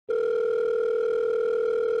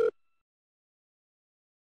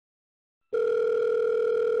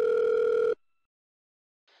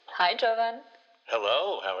Hi, Jovan.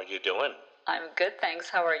 Hello, how are you doing? I'm good,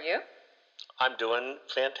 thanks. How are you? I'm doing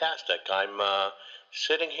fantastic. I'm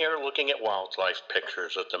sitting here looking at wildlife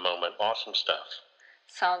pictures at the moment. Awesome stuff.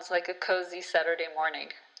 Sounds like a cozy Saturday morning.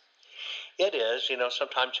 It is,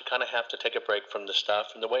 sometimes you kind of have to take a break from the stuff.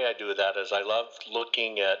 And the way I do that is I love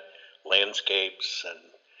looking at landscapes and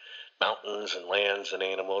mountains and lands and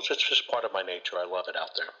animals. It's just part of my nature. I love it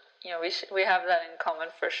out there. We have that in common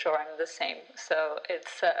for sure. I'm the same. So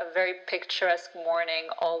it's a very picturesque morning,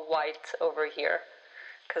 all white over here,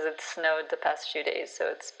 because it snowed the past few days.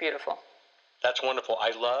 So it's beautiful. That's wonderful.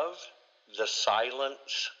 I love the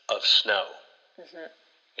silence of snow.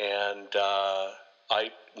 And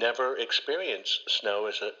I never experienced snow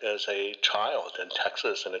as a child in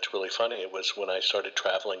Texas, and it's really funny. It was when I started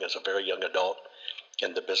traveling as a very young adult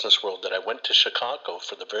in the business world that I went to Chicago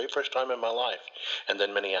for the very first time in my life, and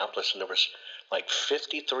then Minneapolis, and there was like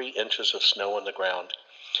 53 inches of snow on the ground.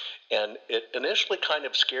 And it initially kind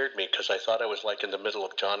of scared me because I thought I was like in the middle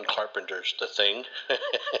of John Carpenter's The Thing,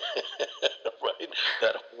 right?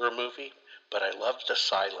 That horror movie. But I love the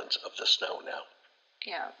silence of the snow now.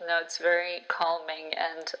 Yeah, no, it's very calming,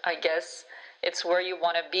 and I guess it's where you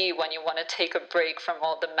want to be when you want to take a break from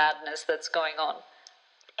all the madness that's going on.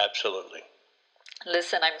 Absolutely.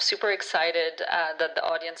 Listen, I'm super excited that the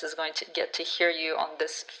audience is going to get to hear you on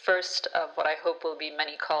this first of what I hope will be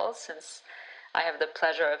many calls, since I have the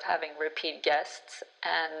pleasure of having repeat guests.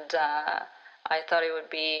 And I thought it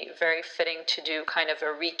would be very fitting to do kind of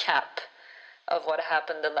a recap of what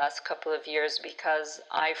happened the last couple of years, because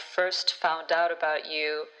I first found out about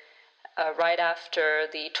you right after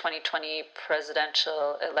the 2020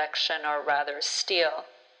 presidential election, or rather steal.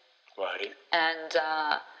 Right.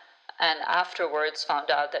 And afterwards found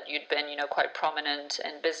out that you'd been, quite prominent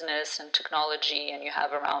in business and technology, and you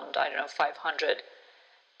have around, I don't know, 500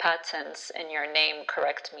 patents in your name.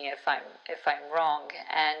 Correct me if I'm wrong.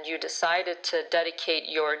 And you decided to dedicate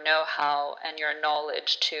your know-how and your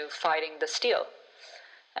knowledge to fighting the steal.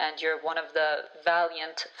 And you're one of the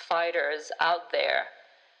valiant fighters out there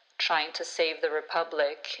trying to save the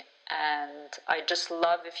Republic. And I just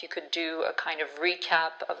love if you could do a kind of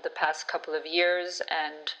recap of the past couple of years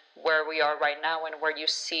and where we are right now and where you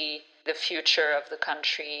see the future of the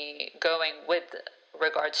country going with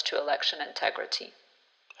regards to election integrity.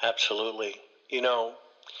 Absolutely.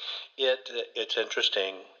 It's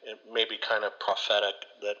interesting. It may be kind of prophetic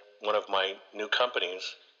that one of my new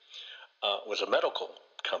companies was a medical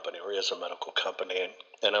company, or is a medical company,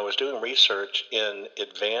 and I was doing research in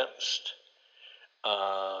advanced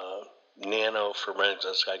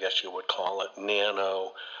nanoforensics, I guess you would call it,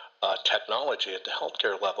 nano technology at the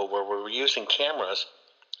healthcare level, where we were using cameras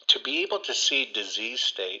to be able to see disease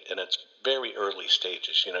state in its very early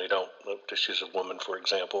stages. You don't, just use a woman, for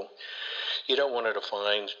example. You don't want her to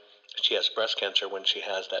find she has breast cancer when she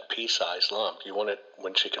has that pea-sized lump. You want it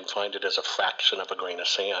when she can find it as a fraction of a grain of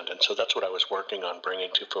sand. And so that's what I was working on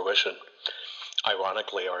bringing to fruition.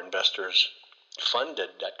 Ironically, our investors funded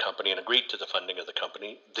that company and agreed to the funding of the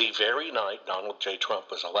company the very night Donald J.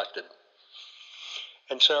 Trump was elected.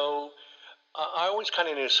 And so I always kind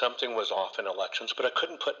of knew something was off in elections, but I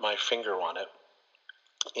couldn't put my finger on it.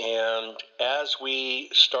 And as we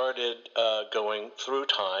started going through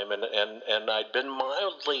time, and I'd been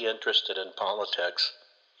mildly interested in politics,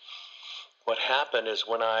 what happened is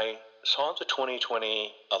when I saw the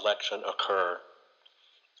 2020 election occur,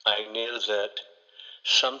 I knew that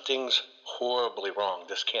something's horribly wrong.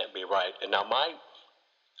 This can't be right. And now my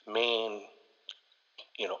main,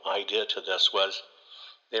 idea to this was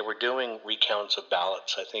they were doing recounts of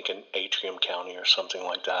ballots, I think in Atrium County or something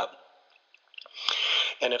like that.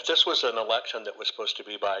 And if this was an election that was supposed to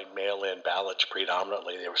be by mail-in ballots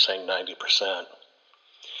predominantly, they were saying 90%.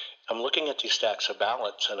 I'm looking at these stacks of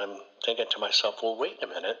ballots and I'm thinking to myself, well, wait a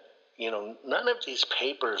minute. None of these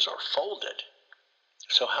papers are folded.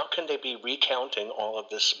 So how can they be recounting all of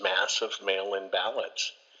this massive mail-in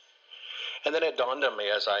ballots? And then it dawned on me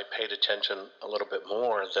as I paid attention a little bit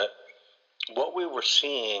more that what we were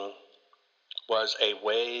seeing was a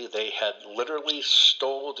way they had literally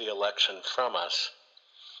stole the election from us,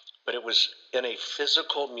 but it was in a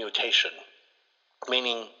physical mutation,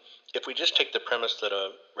 meaning if we just take the premise that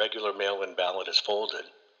a regular mail-in ballot is folded,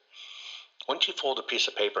 once you fold a piece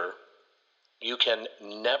of paper, you can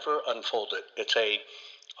never unfold it. It's a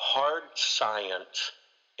hard science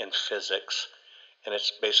in physics, and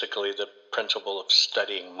it's basically the principle of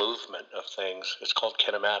studying movement of things. It's called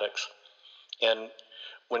kinematics. And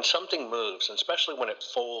when something moves, and especially when it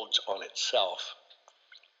folds on itself,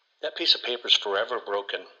 that piece of paper is forever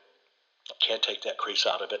broken. Can't take that crease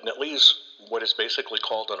out of it, and it leaves what is basically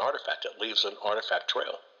called an artifact. It leaves an artifact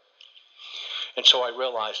trail. And so I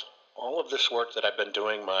realized all of this work that I've been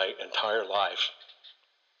doing my entire life,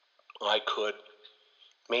 I could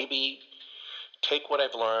maybe take what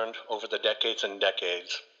I've learned over the decades and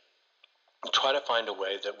decades and try to find a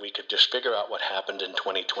way that we could just figure out what happened in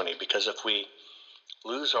 2020. Because if we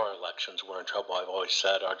lose our elections, we're in trouble. I've always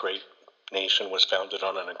said our great nation was founded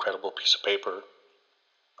on an incredible piece of paper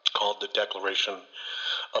called the Declaration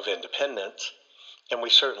of Independence. And we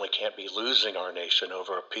certainly can't be losing our nation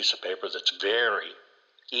over a piece of paper that's very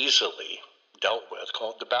easily dealt with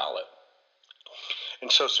called the ballot.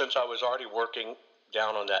 And so since I was already working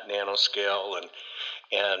down on that nanoscale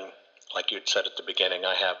and like you'd said at the beginning,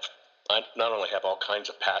 I not only have all kinds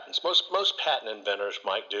of patents. Most patent inventors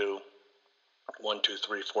might do 1, 2,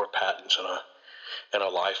 3, 4 patents in a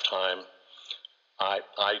lifetime.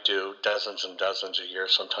 I do dozens and dozens a year,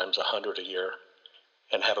 sometimes 100 a year,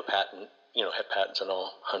 and have patents in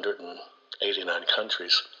all 189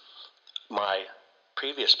 countries. My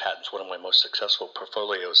previous patents, one of my most successful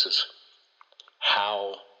portfolios, is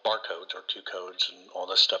how barcodes or Q codes and all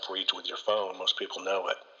this stuff reads with your phone. Most people know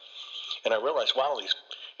it. And I realized, wow, these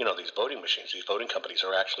voting machines, these voting companies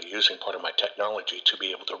are actually using part of my technology to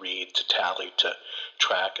be able to read, to tally, to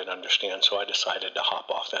track and understand. So I decided to hop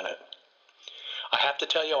off in it. I have to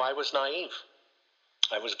tell you, I was naive.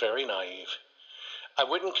 I was very naive. I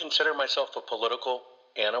wouldn't consider myself a political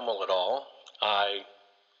animal at all.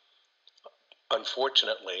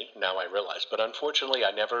 Unfortunately, now I realize, but unfortunately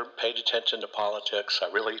I never paid attention to politics. I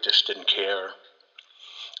really just didn't care.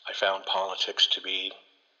 I found politics to be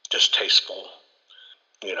distasteful,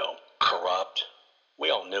 corrupt. We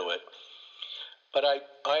all knew it. But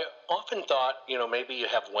I often thought, maybe you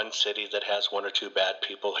have one city that has one or two bad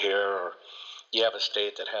people here, or you have a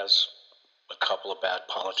state that has a couple of bad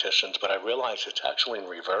politicians, but I realize it's actually in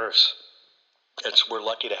reverse. We're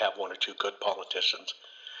lucky to have one or two good politicians.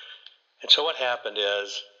 And so what happened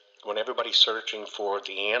is, when everybody's searching for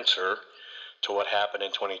the answer to what happened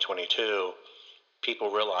in 2022,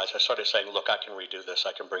 people realized, I started saying, look, I can redo this.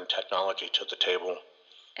 I can bring technology to the table.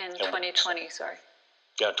 In 2020, sorry.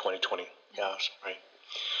 Yeah, 2020. Yeah, sorry.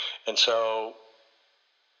 And so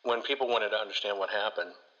when people wanted to understand what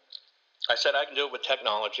happened, I said I can do it with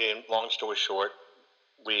technology. And long story short,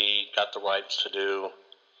 we got the rights to do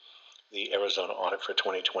the Arizona audit for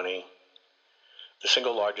 2020, the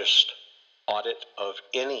single largest audit of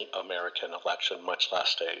any American election, much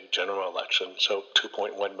less a general election. So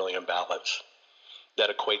 2.1 million ballots. That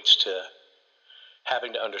equates to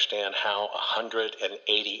having to understand how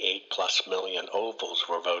 188 plus million ovals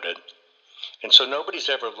were voted. And so nobody's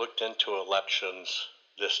ever looked into elections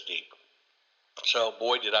this deep. So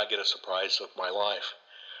boy, did I get a surprise of my life.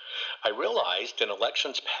 I realized in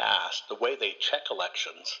elections past, the way they check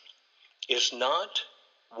elections is not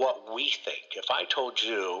what we think. If I told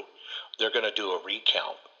you they're going to do a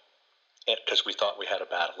recount because we thought we had a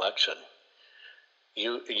bad election,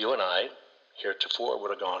 you and I heretofore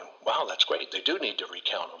would have gone, wow, that's great. They do need to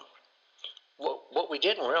recount them. What we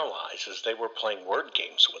didn't realize is they were playing word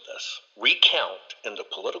games with us. Recount in the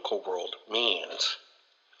political world means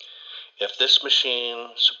if this machine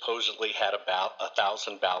supposedly had about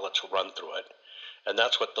 1,000 ballots run through it, and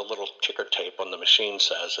that's what the little ticker tape on the machine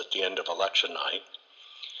says at the end of election night,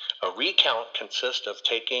 a recount consists of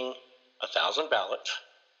taking 1,000 ballots,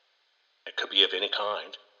 it could be of any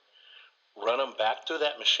kind, run them back through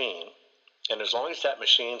that machine, and as long as that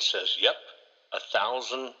machine says, yep,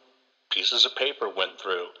 1,000 pieces of paper went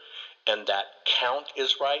through, and that count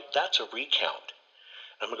is right, that's a recount.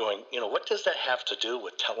 I'm going, what does that have to do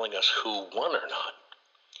with telling us who won or not?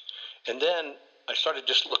 And then I started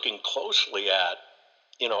just looking closely at,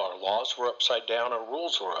 our laws were upside down, our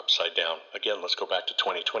rules were upside down. Again, let's go back to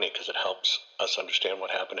 2020 because it helps us understand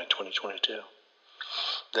what happened in 2022.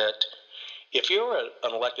 That if you're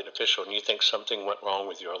an elected official and you think something went wrong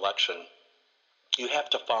with your election, you have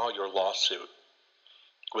to file your lawsuit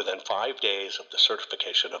within 5 days of the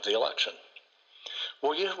certification of the election.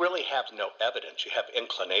 Well, you really have no evidence. You have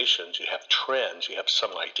inclinations, you have trends, you have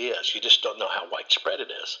some ideas. You just don't know how widespread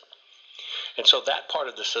it is. And so that part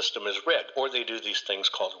of the system is rigged. Or they do these things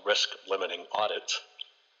called risk limiting audits.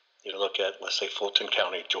 You look at, let's say, Fulton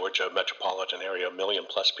County, Georgia, metropolitan area, 1 million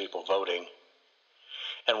plus people voting.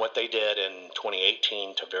 And what they did in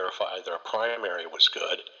 2018 to verify their primary was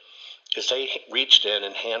good is they reached in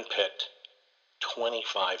and handpicked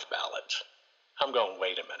 25 ballots. I'm going,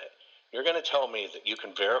 wait a minute. You're going to tell me that you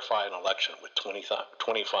can verify an election with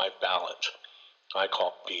 25 ballots. I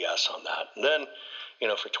call BS on that. And then,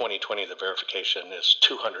 for 2020, the verification is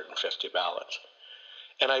 250 ballots.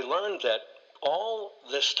 And I learned that all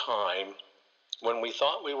this time, when we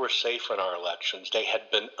thought we were safe in our elections, they had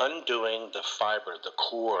been undoing the fiber, the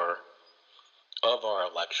core of our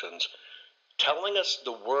elections, telling us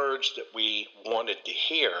the words that we wanted to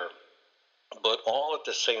hear, but all at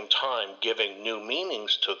the same time giving new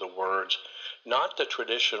meanings to the words, not the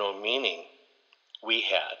traditional meaning we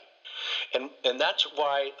had. And that's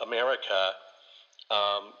why America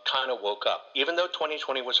kind of woke up. Even though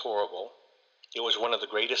 2020 was horrible, it was one of the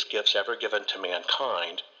greatest gifts ever given to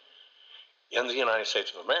mankind in the United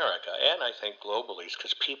States of America, and I think globally,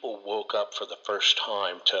 because people woke up for the first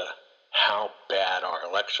time to how bad our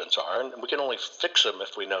elections are, and we can only fix them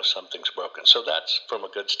if we know something's broken. So that's from a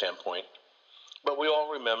good standpoint. But we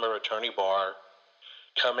all remember Attorney Barr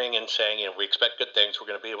coming and saying, we expect good things, we're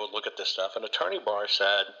going to be able to look at this stuff. And Attorney Barr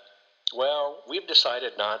said, well, we've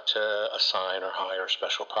decided not to assign or hire a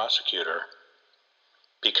special prosecutor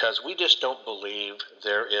because we just don't believe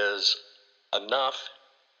there is enough,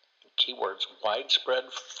 keywords,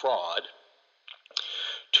 widespread fraud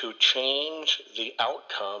to change the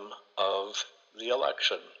outcome of the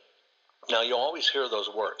election. Now, you always hear those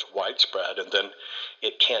words, widespread, and then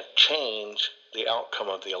it can't change the outcome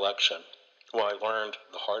of the election. Well, I learned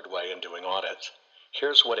the hard way in doing audits.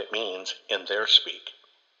 Here's what it means in their speak.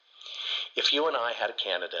 If you and I had a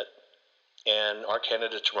candidate, and our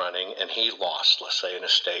candidate's running, and he lost, let's say, in a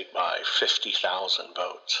state by 50,000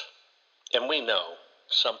 votes, and we know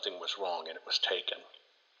something was wrong and it was taken.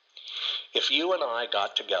 If you and I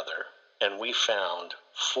got together and we found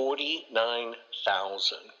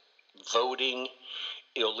 49,000 voting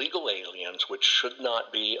illegal aliens which should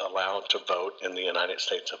not be allowed to vote in the United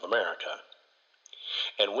States of America,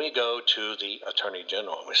 and we go to the Attorney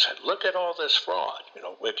General and we said, look at all this fraud.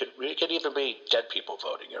 It could even be dead people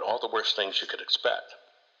voting, all the worst things you could expect.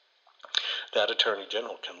 That Attorney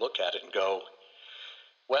General can look at it and go,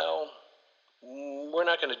 well, we're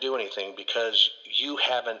not going to do anything because you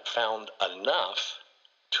haven't found enough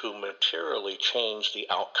to materially change the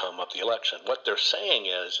outcome of the election. What they're saying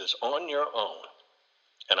is on your own,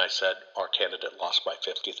 and I said our candidate lost by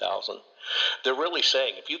 50,000, they're really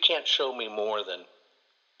saying if you can't show me more than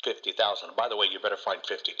 50,000, by the way, you better find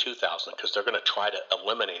 52,000 because they're going to try to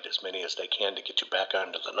eliminate as many as they can to get you back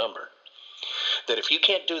under the number, that if you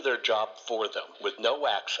can't do their job for them with no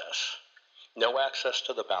access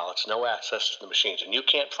to the ballots, no access to the machines, and you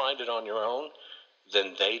can't find it on your own,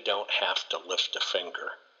 then they don't have to lift a finger.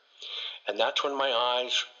 And that's when my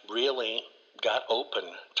eyes really got open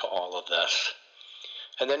to all of this.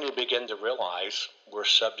 And then you begin to realize we're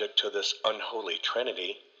subject to this unholy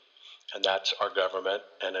trinity, and that's our government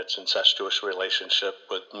and its incestuous relationship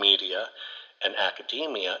with media and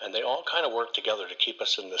academia, and they all kind of work together to keep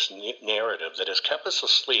us in this narrative that has kept us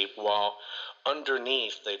asleep while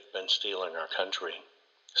underneath they've been stealing our country.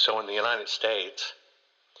 So in the United States,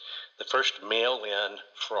 the first mail-in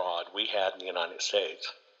fraud we had in the United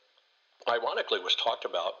States, ironically was talked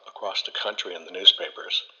about across the country in the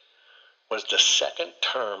newspapers, was the second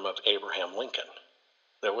term of Abraham Lincoln.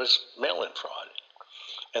 There was mail-in fraud.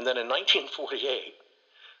 And then in 1948,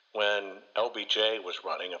 when LBJ was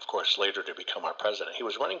running, of course, later to become our president, he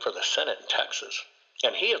was running for the Senate in Texas.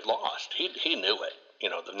 And he had lost. He knew it.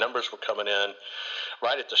 The numbers were coming in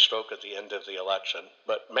right at the stroke at the end of the election.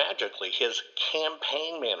 But magically, his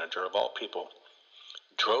campaign manager, of all people,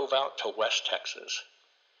 drove out to West Texas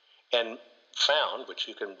and found, which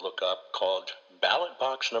you can look up, called ballot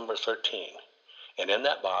box number 13. And in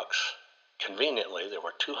that box, conveniently, there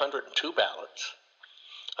were 202 ballots,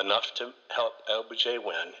 enough to help LBJ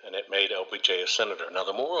win, and it made LBJ a senator. Now,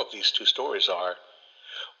 the moral of these two stories are,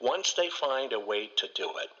 once they find a way to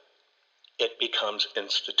do it, it becomes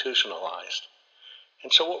institutionalized.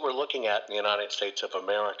 And so what we're looking at in the United States of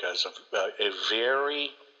America is a very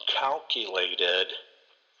calculated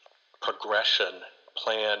progression,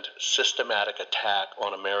 planned, systematic attack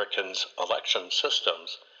on Americans' election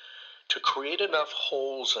systems to create enough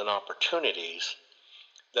holes and opportunities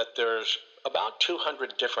that there's about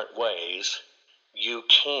 200 different ways you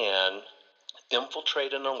can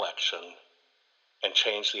infiltrate an election and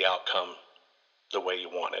change the outcome the way you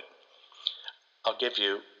want it. I'll give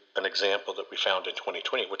you an example that we found in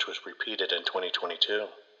 2020, which was repeated in 2022.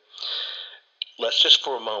 Let's just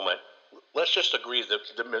for a moment, let's just agree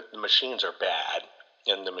that the machines are bad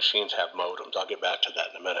and the machines have modems. I'll get back to that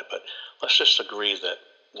in a minute, but let's just agree that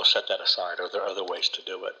we'll set that aside. Are there other ways to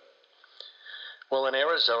do it? Well, in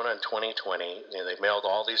Arizona in 2020, they mailed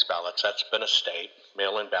all these ballots. That's been a state.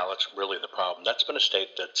 Mail-in ballots really the problem. That's been a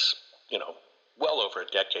state that's, well over a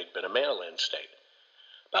decade been a mail-in state.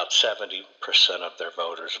 About 70% of their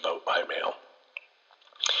voters vote by mail.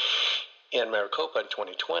 In Maricopa in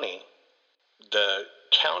 2020, the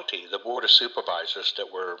county, the board of supervisors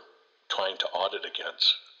that we're trying to audit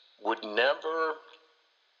against, would never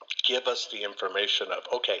give us the information of,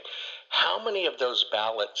 okay, how many of those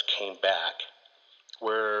ballots came back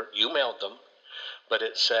where you mailed them, but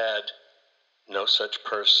it said no such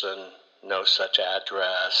person, no such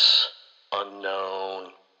address,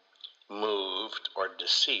 unknown, moved, or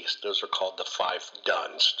deceased. Those are called the 5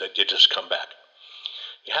 dones that you just come back.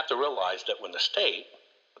 You have to realize that when the state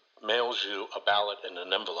mails you a ballot in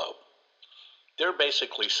an envelope, they're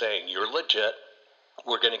basically saying you're legit,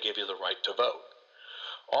 we're going to give you the right to vote.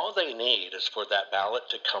 All they need is for that ballot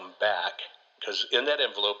to come back, because in that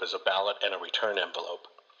envelope is a ballot and a return envelope.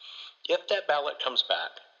 If that ballot comes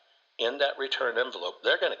back in that return envelope,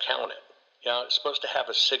 they're going to count it. Yeah, it's supposed to have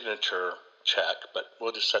a signature check, but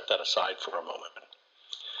we'll just set that aside for a moment.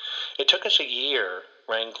 It took us a year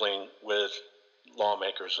wrangling with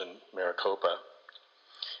lawmakers in Maricopa,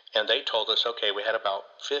 and they told us, okay, we had about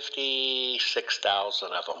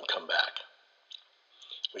 56,000 of them come back.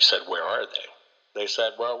 We said, where are they? They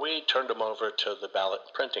said, well, we turned them over to the ballot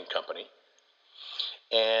printing company,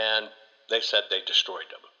 and they said they destroyed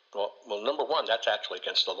them. Well, number one, that's actually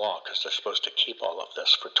against the law, because they're supposed to keep all of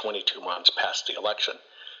this for 22 months past the election,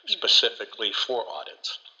 specifically for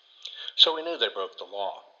audits. So we knew they broke the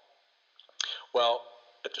law. Well,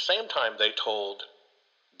 at the same time, they told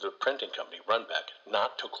the printing company, Runbeck,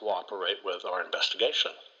 not to cooperate with our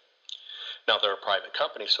investigation. Now, they're a private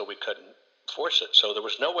company, so we couldn't force it. So there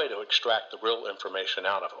was no way to extract the real information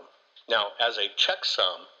out of them. Now, as a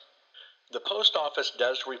checksum, the post office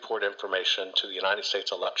does report information to the United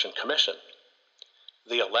States Election Commission.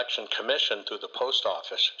 The Election Commission, through the post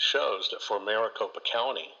office, shows that for Maricopa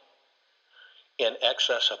County, in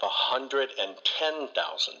excess of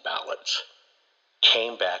 110,000 ballots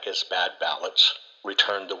came back as bad ballots,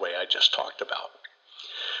 returned the way I just talked about.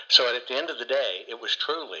 So at the end of the day, it was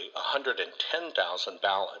truly 110,000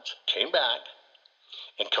 ballots came back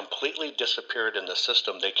and completely disappeared in the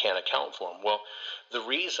system. They can't account for them. Well, the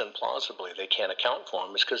reason plausibly they can't account for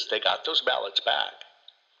them is because they got those ballots back.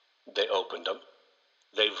 They opened them.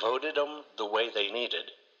 They voted them the way they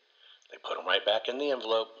needed. They put them right back in the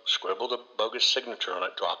envelope, scribbled a bogus signature on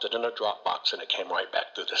it, dropped it in a drop box, and it came right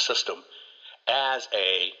back through the system as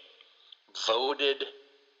a voted,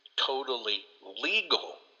 totally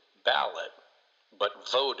legal ballot, but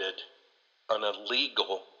voted in a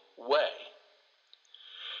legal way.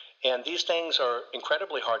 And these things are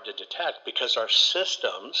incredibly hard to detect because our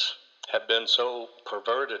systems have been so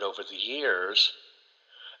perverted over the years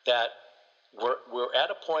that we're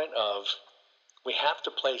at a point of we have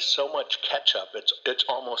to play so much catch up. It's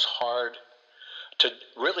almost hard to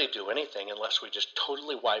really do anything unless we just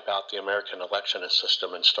totally wipe out the American election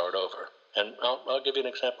system and start over. And I'll give you an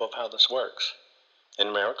example of how this works.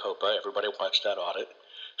 In Maricopa, everybody watched that audit.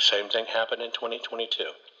 Same thing happened in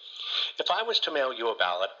 2022. If I was to mail you a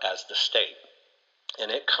ballot as the state,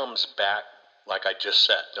 and it comes back, like I just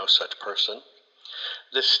said, no such person,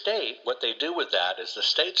 the state, what they do with that is the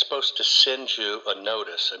state's supposed to send you a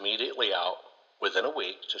notice immediately out within a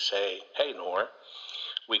week to say, hey, Noor,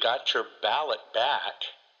 we got your ballot back,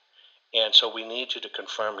 and so we need you to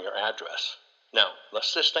confirm your address. Now,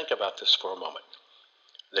 let's just think about this for a moment.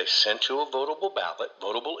 They sent you a votable ballot,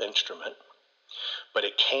 votable instrument, but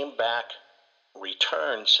it came back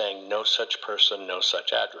returned saying no such person, no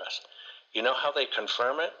such address. You know how they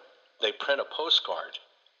confirm it? They print a postcard,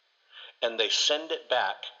 and they send it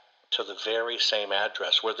back to the very same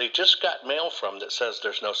address where they just got mail from that says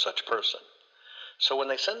there's no such person. So when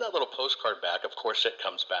they send that little postcard back, of course it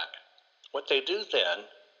comes back. What they do then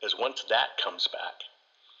is once that comes back,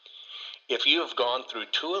 if you have gone through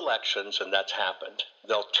 2 elections and that's happened,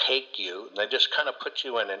 they'll take you, and they just kind of put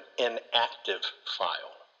you in an inactive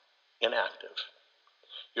file. Inactive.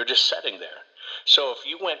 You're just sitting there. So if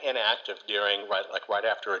you went inactive during, right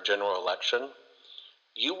after a general election,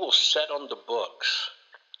 you will sit on the books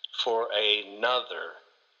for another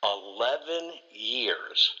 11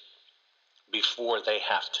 years before they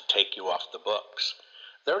have to take you off the books.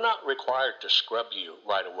 They're not required to scrub you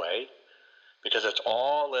right away because it's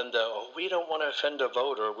all in the, we don't want to offend a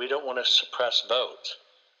voter, we don't want to suppress votes.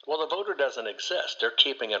 Well, the voter doesn't exist. They're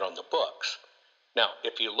keeping it on the books. Now,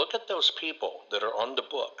 if you look at those people that are on the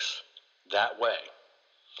books that way,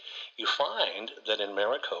 you find that in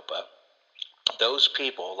Maricopa, those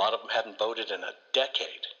people, a lot of them hadn't voted in a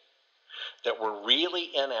decade, that were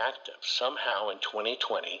really inactive somehow in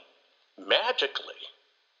 2020, magically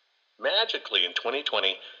in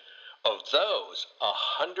 2020, of those,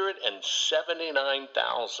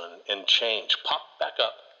 179,000 and change popped back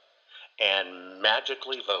up and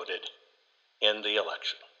magically voted in the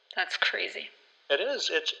election. That's crazy. It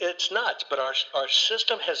is. It's nuts. But our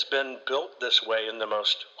system has been built this way in the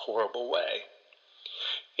most horrible way.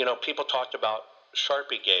 You know, people talked about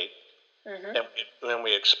Sharpie Gate, and then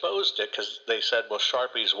we exposed it because they said, well,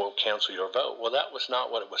 Sharpies won't cancel your vote. Well, that was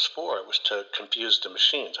not what it was for. It was to confuse the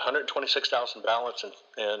machines. 126,000 ballots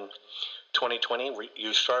in 2020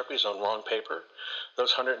 used Sharpies on wrong paper.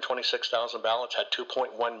 Those 126,000 ballots had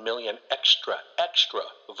 2.1 million extra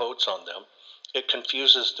votes on them. It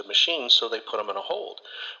confuses the machines, so they put them in a hold.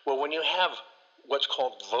 Well, when you have what's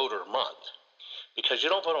called voter month, because you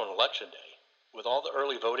don't vote on election day, with all the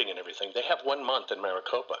early voting and everything, they have 1 month in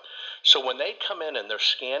Maricopa. So when they come in and they're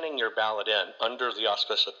scanning your ballot in under the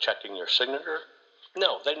auspice of checking your signature,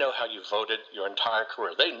 no, they know how you voted your entire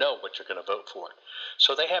career. They know what you're going to vote for.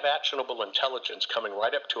 So they have actionable intelligence coming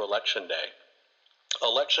right up to Election Day.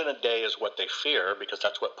 Election day is what they fear because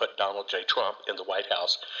that's what put Donald J. Trump in the White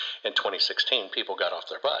House in 2016. People got off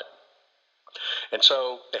their butt. And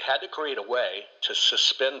so they had to create a way to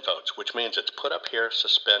suspend votes, which means it's put up here,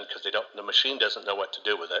 suspend, because the machine doesn't know what to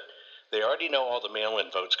do with it. They already know all the mail-in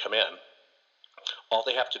votes come in. All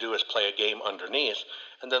they have to do is play a game underneath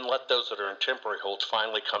and then let those that are in temporary holds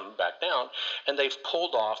finally come back down. And they've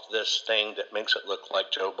pulled off this thing that makes it look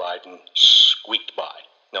like Joe Biden squeaked by.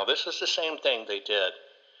 Now, this is the same thing they did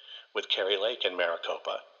with Kari Lake in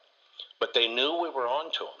Maricopa. But they knew we were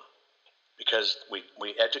on to them. Because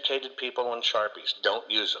we educated people on Sharpies, don't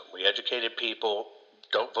use them. We educated people,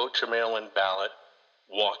 don't vote your mail-in ballot,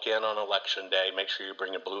 walk in on election day, make sure you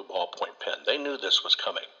bring a blue ballpoint pen. They knew this was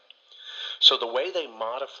coming. So the way they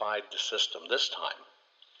modified the system this time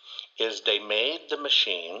is they made the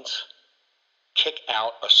machines kick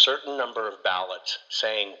out a certain number of ballots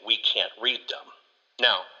saying we can't read them.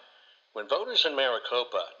 Now, when voters in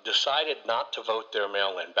Maricopa decided not to vote their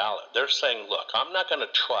mail-in ballot, they're saying, look, I'm not going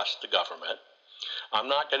to trust the government. I'm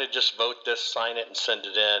not going to just vote this, sign it, and send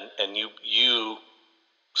it in, and you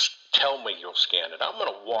tell me you'll scan it. I'm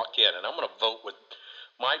going to walk in, and I'm going to vote with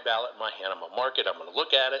my ballot in my hand. I'm going to mark it. I'm going to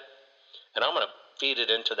look at it, and I'm going to feed it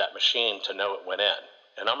into that machine to know it went in.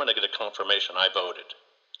 And I'm going to get a confirmation I voted.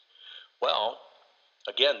 Well,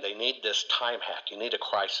 again, they need this time hack. You need a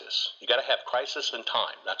crisis. You got to have crisis and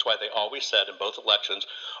time. That's why they always said in both elections,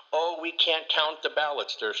 oh, we can't count the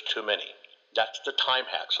ballots. There's too many. That's the time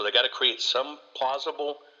hack. So they got to create some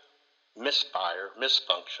plausible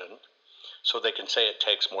misfunction, so they can say it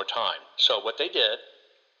takes more time. So what they did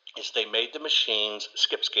is they made the machines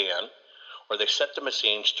skip scan, or they set the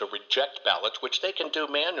machines to reject ballots, which they can do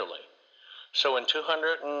manually. So in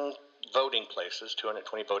 220 voting places,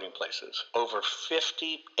 over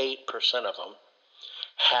 58% of them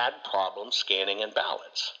had problems scanning in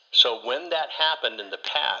ballots. So when that happened in the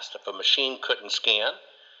past, if a machine couldn't scan,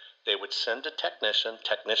 they would send a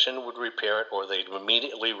technician would repair it, or they'd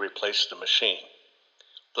immediately replace the machine.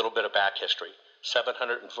 A little bit of back history.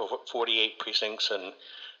 748 precincts in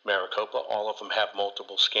Maricopa, all of them have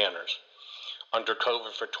multiple scanners. Under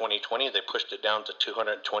COVID for 2020, they pushed it down to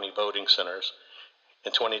 220 voting centers.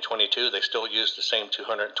 In 2022, they still used the same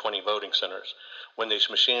 220 voting centers. When these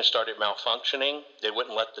machines started malfunctioning, they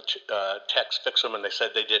wouldn't let the techs fix them, and they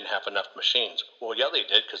said they didn't have enough machines. Well, yeah, they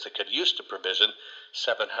did, because they could use to provision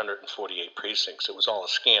 748 precincts. It was all a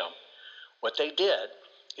scam. What they did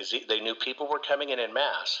is they knew people were coming in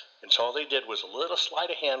mass, and so all they did was a little sleight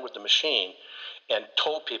of hand with the machine and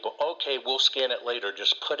told people, okay, we'll scan it later,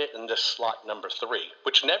 just put it in this slot number 3,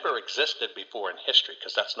 which never existed before in history,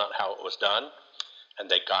 because that's not how it was done. And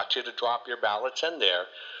they got you to drop your ballots in there,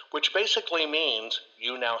 which basically means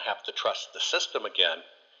you now have to trust the system again.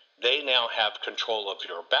 They now have control of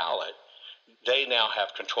your ballot. They now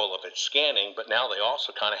have control of its scanning, but now they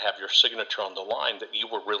also kind of have your signature on the line that you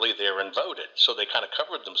were really there and voted. So they kind of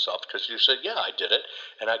covered themselves because you said, yeah, I did it,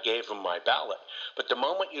 and I gave them my ballot. But the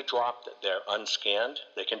moment you drop it there unscanned,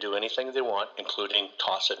 they can do anything they want, including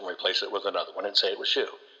toss it and replace it with another one and say it was you.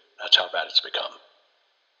 That's how bad it's become.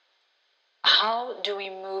 How do we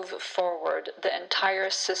move forward? The entire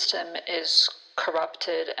system is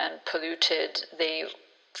corrupted and polluted. They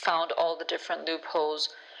found all the different loopholes.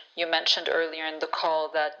 You mentioned earlier in the call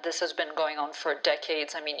that this has been going on for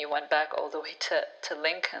decades. I mean, you went back all the way to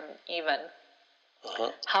Lincoln even.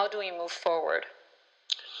 How do we move forward?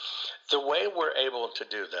 The way we're able to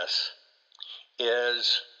do this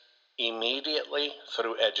is immediately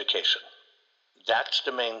through education. That's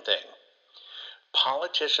the main thing.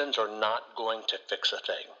 Politicians are not going to fix a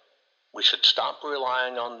thing. We should stop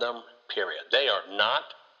relying on them, period. They are not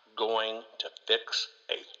going to fix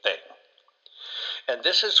a thing. And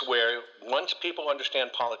this is where, once people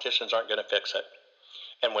understand politicians aren't going to fix it,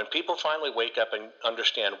 And when people finally wake up and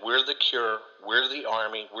understand we're the cure, we're the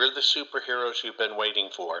army, we're the superheroes you've been waiting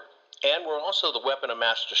for, and we're also the weapon of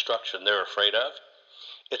mass destruction they're afraid of,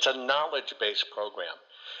 it's a knowledge-based program.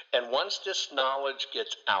 And once this knowledge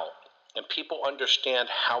gets out and people understand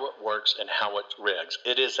how it works and how it rigs,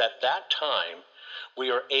 it is at that time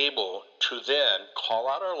we are able to then call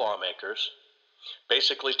out our lawmakers,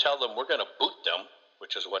 basically tell them we're going to boot them,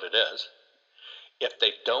 which is what it is, if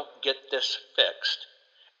they don't get this fixed.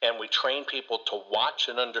 And we train people to watch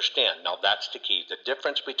and understand. Now that's the key. The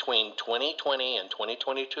difference between 2020 and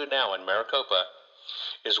 2022 now in Maricopa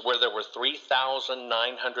is where there were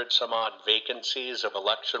 3,900 some odd vacancies of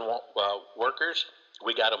election workers.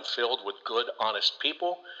 We got them filled with good, honest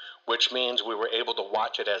people, which means we were able to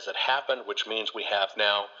watch it as it happened, which means we have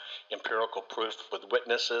now empirical proof with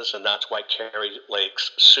witnesses, and that's why Carrie Lake's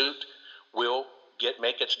suit will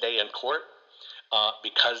make its day in court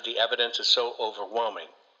because the evidence is so overwhelming.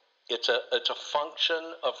 It's a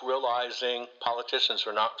function of realizing politicians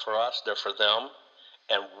are not for us, they're for them,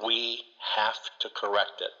 and we have to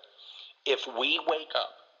correct it. If we wake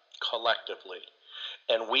up collectively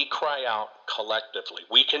and we cry out collectively,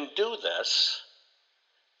 we can do this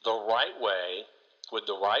the right way with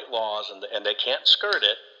the right laws, and they can't skirt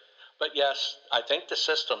it. But yes, I think the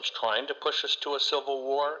system's trying to push us to a civil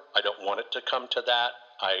war. I don't want it to come to that.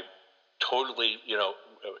 I totally,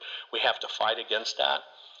 we have to fight against that.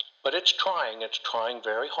 But it's trying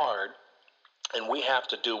very hard, and we have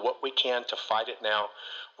to do what we can to fight it now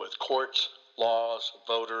with courts, laws,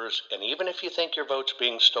 voters, and even if you think your vote's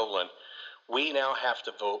being stolen, we now have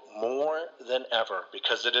to vote more than ever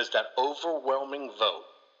because it is that overwhelming vote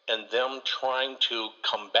and them trying to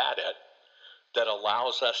combat it that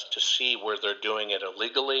allows us to see where they're doing it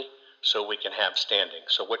illegally so we can have standing.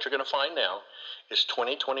 So what you're going to find now is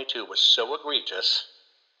 2022 was so egregious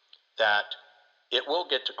that it will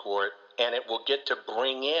get to court, and it will get to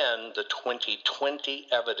bring in the 2020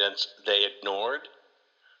 evidence they ignored,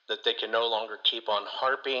 that they can no longer keep on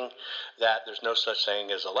harping that there's no such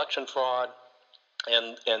thing as election fraud,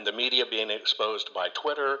 and the media being exposed by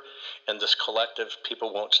Twitter, and this collective,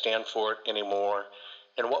 people won't stand for it anymore.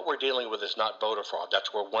 And what we're dealing with is not voter fraud.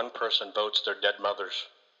 That's where one person votes their dead mother's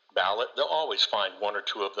ballot. They'll always find one or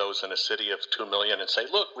two of those in a city of 2 million and say,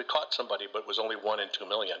 look, we caught somebody, but it was only 1 in 2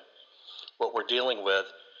 million. What we're dealing with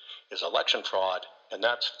is election fraud, and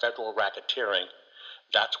that's federal racketeering.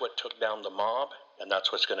 That's what took down the mob, and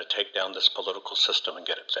that's what's going to take down this political system and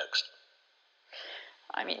get it fixed.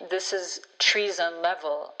 I mean, this is treason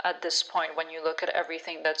level at this point when you look at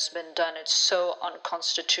everything that's been done. It's so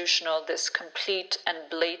unconstitutional, this complete and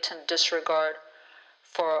blatant disregard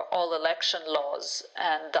for all election laws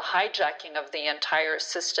and the hijacking of the entire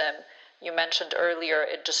system. You mentioned earlier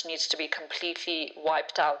it just needs to be completely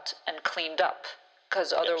wiped out and cleaned up,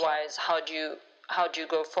 because otherwise how do you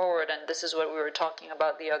go forward? And this is what we were talking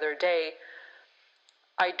about the other day.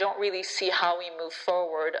 I don't really see how we move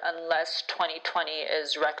forward unless 2020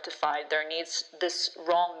 is rectified. This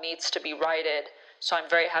wrong needs to be righted. So I'm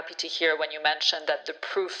very happy to hear when you mentioned that the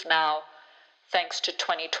proof now, thanks to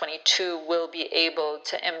 2022, will be able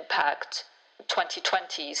to impact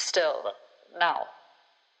 2020 still now.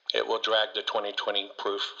 It will drag the 2020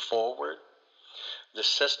 proof forward. The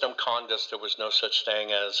system conned us. There was no such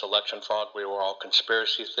thing as election fraud. We were all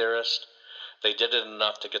conspiracy theorists. They did it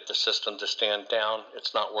enough to get the system to stand down.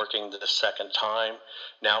 It's not working the second time.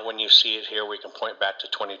 Now when you see it here, we can point back to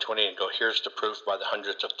 2020 and go, here's the proof by the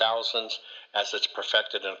hundreds of thousands. As it's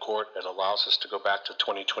perfected in court, it allows us to go back to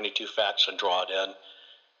 2022 facts and draw it in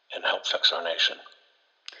and help fix our nation.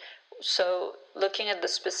 So looking at the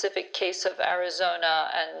specific case of Arizona,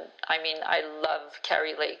 and I mean, I love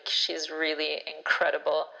Carrie Lake. She's really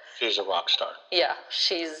incredible. She's a rock star. Yeah,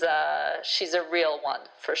 she's a real one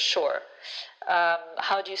for sure.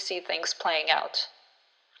 How do you see things playing out?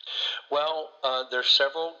 Well, there's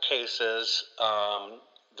several cases.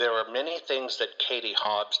 There are many things that Katie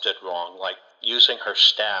Hobbs did wrong, like using her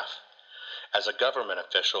staff as a government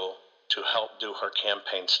official to help do her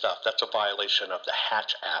campaign stuff. That's a violation of the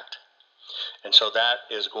Hatch Act. And so that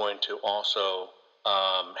is going to also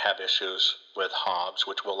have issues with Hobbs,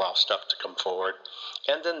 which will allow stuff to come forward.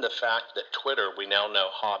 And then the fact that Twitter, we now know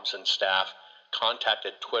Hobbs and staff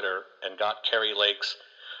contacted Twitter and got Carrie Lake's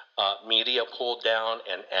media pulled down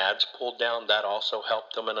and ads pulled down. That also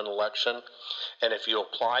helped them in an election. And if you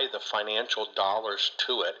apply the financial dollars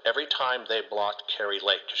to it, every time they blocked Carrie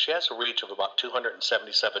Lake, because she has a reach of about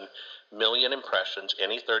 277 million impressions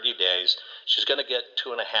any 30 days, she's going to get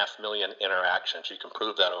 2.5 million interactions. You can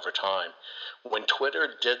prove that over time. When Twitter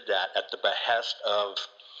did that at the behest of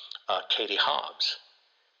Katie Hobbs,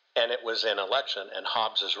 and it was an election, and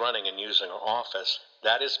Hobbs is running and using her office,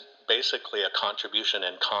 that is basically a contribution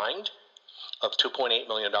in kind of $2.8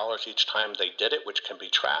 million each time they did it, which can be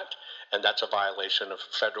tracked, and that's a violation of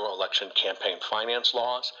federal election campaign finance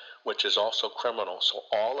laws, which is also criminal. So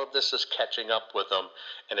all of this is catching up with them,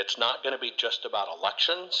 and it's not going to be just about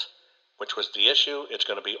elections, which was the issue. It's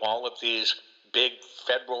going to be all of these big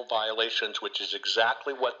federal violations, which is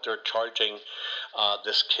exactly what they're charging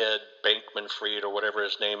this kid, Bankman-Fried or whatever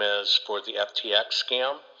his name is, for the FTX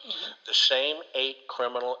scam. Mm-hmm. The same 8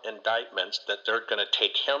 criminal indictments that they're going to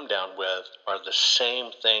take him down with are the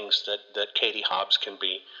same things that Katie Hobbs can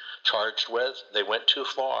be charged with. They went too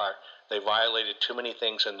far. They violated too many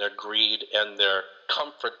things in their greed and their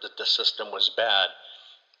comfort that the system was bad.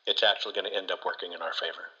 It's actually going to end up working in our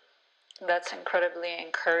favor. That's incredibly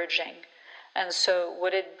encouraging. And so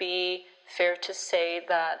would it be fair to say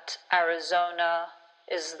that Arizona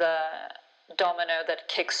is the domino that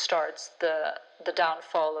kickstarts the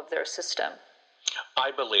downfall of their system?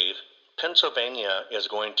 I believe Pennsylvania is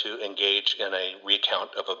going to engage in a recount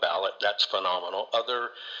of a ballot. That's phenomenal. Other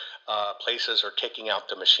places are kicking out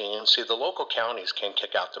the machines. See, the local counties can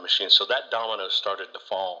kick out the machines, so that domino started to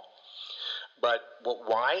fall. But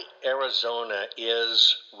why Arizona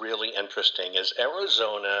is really interesting is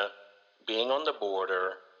Arizona, being on the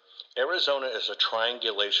border, Arizona is a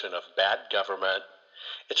triangulation of bad government.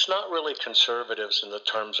 It's not really conservatives in the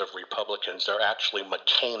terms of Republicans. They're actually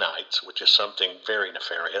McCainites, which is something very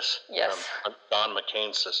nefarious. Yes. Don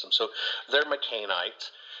McCain's system. So they're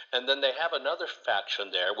McCainites. And then they have another faction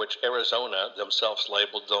there, which Arizona themselves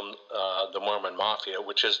labeled them the Mormon Mafia,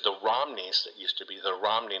 which is the Romneys that used to be the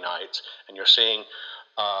Romneyites. And you're seeing,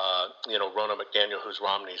 Ronna McDaniel, who's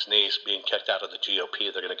Romney's niece, being kicked out of the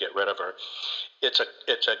GOP. They're going to get rid of her. It's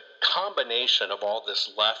a combination of all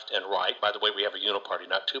this left and right. By the way, we have a uniparty,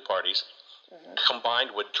 not two parties,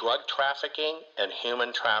 combined with drug trafficking and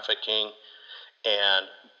human trafficking and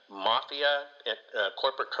mafia,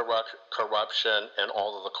 corporate corruption, and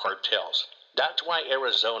all of the cartels. That's why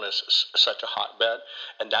Arizona's such a hotbed,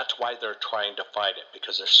 and that's why they're trying to fight it,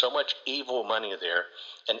 because there's so much evil money there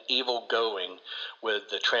and evil going with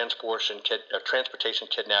the transportation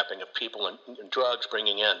kidnapping of people and drugs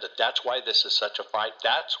bringing in. That's why this is such a fight.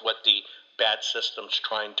 That's what the bad system's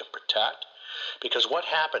trying to protect. Because what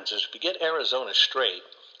happens is if you get Arizona straight,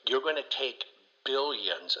 you're going to take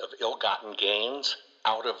billions of ill-gotten gains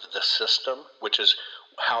out of the system, which is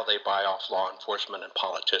how they buy off law enforcement and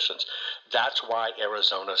politicians. That's why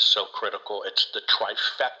Arizona is so critical. It's the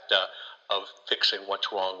trifecta of fixing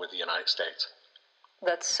what's wrong with the United States.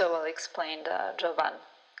 That's so well explained, Jovan.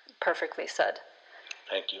 Perfectly said.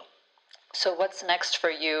 Thank you. So what's next for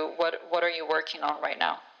you? What are you working on right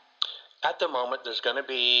now? At the moment, there's going to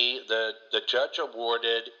be the judge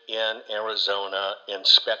awarded in Arizona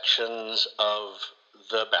inspections of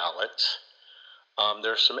the ballots.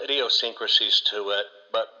 There's some idiosyncrasies to it,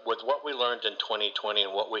 but with what we learned in 2020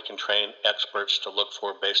 and what we can train experts to look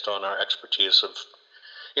for based on our expertise of,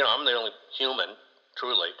 I'm the only human,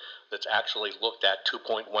 truly, that's actually looked at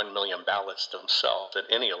 2.1 million ballots themselves in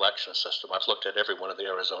any election system. I've looked at every one of the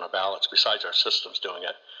Arizona ballots besides our systems doing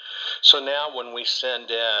it. So now when we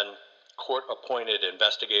send in court-appointed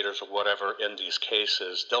investigators or whatever in these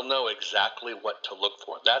cases, they'll know exactly what to look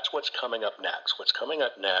for. That's what's coming up next. What's coming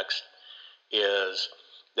up next is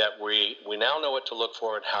that we now know what to look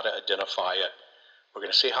for and how to identify it. We're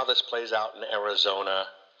going to see how this plays out in Arizona.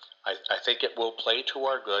 I think it will play to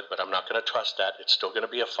our good, but I'm not going to trust that. It's still going to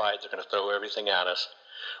be a fight. They're going to throw everything at us.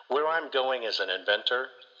 Where I'm going as an inventor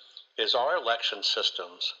is our election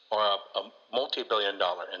systems are a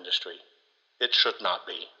multi-billion-dollar industry. It should not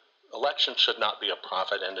be. Elections should not be a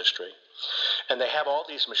profit industry. And they have all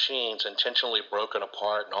these machines intentionally broken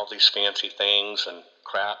apart and all these fancy things and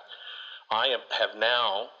crap. I have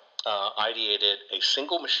now ideated a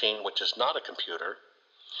single machine, which is not a computer,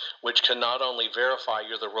 which can not only verify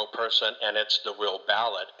you're the real person and it's the real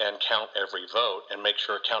ballot and count every vote and make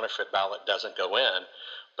sure a counterfeit ballot doesn't go in,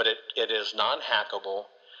 but it is non-hackable.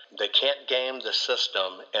 They can't game the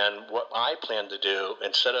system. And what I plan to do,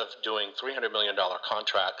 instead of doing $300 million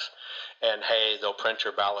contracts and, hey, they'll print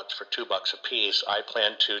your ballots for $2 a piece, I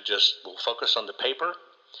plan to we'll focus on the paper,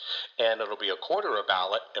 and it'll be a quarter a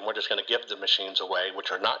ballot, and we're just going to give the machines away,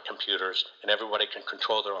 which are not computers, and everybody can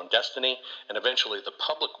control their own destiny, and eventually the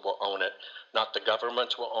public will own it, not the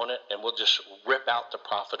governments will own it, and we'll just rip out the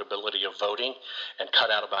profitability of voting and cut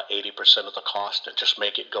out about 80% of the cost and just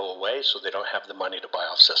make it go away so they don't have the money to buy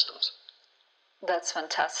off systems. That's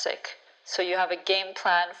fantastic. So you have a game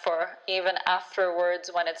plan for even afterwards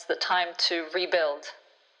when it's the time to rebuild.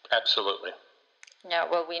 Absolutely. Yeah,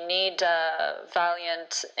 well, we need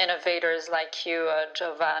valiant innovators like you,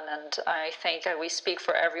 Jovan, and I think we speak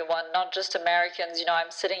for everyone, not just Americans.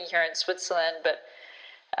 I'm sitting here in Switzerland, but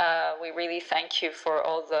we really thank you for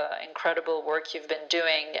all the incredible work you've been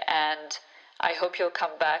doing, and I hope you'll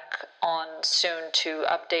come back on soon to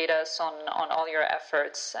update us on all your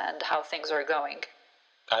efforts and how things are going.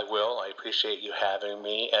 I will. I appreciate you having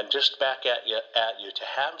me. And just back at you to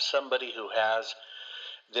have somebody who has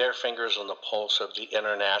their fingers on the pulse of the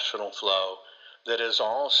international flow, that is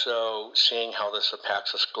also seeing how this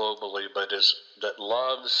impacts us globally, but that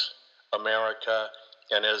loves America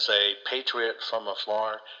and is a patriot from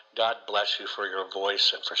afar. God bless you for your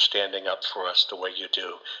voice and for standing up for us the way you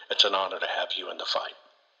do. It's an honor to have you in the fight.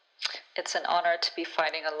 It's an honor to be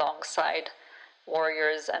fighting alongside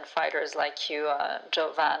warriors and fighters like you,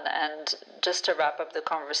 Jovan. And just to wrap up the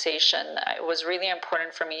conversation, it was really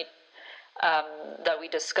important for me that we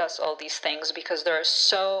discuss all these things because there is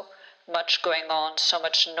so much going on, so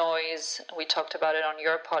much noise. We talked about it on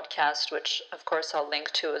your podcast, which of course I'll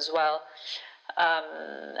link to as well.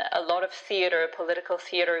 A lot of theater, political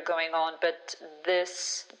theater going on, but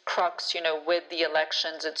this crux, with the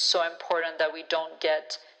elections, it's so important that we don't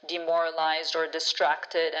get demoralized or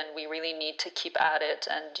distracted, and we really need to keep at it.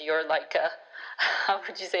 And you're like how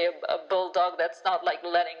would you say, a bulldog that's not like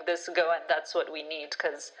letting this go, and that's what we need,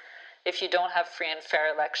 because if you don't have free and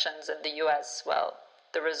fair elections in the US, well,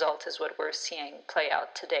 the result is what we're seeing play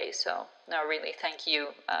out today. So, no, really, thank you,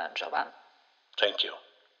 Jovan. Thank you.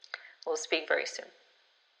 We'll speak very soon.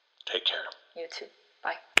 Take care. You too.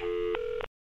 Bye.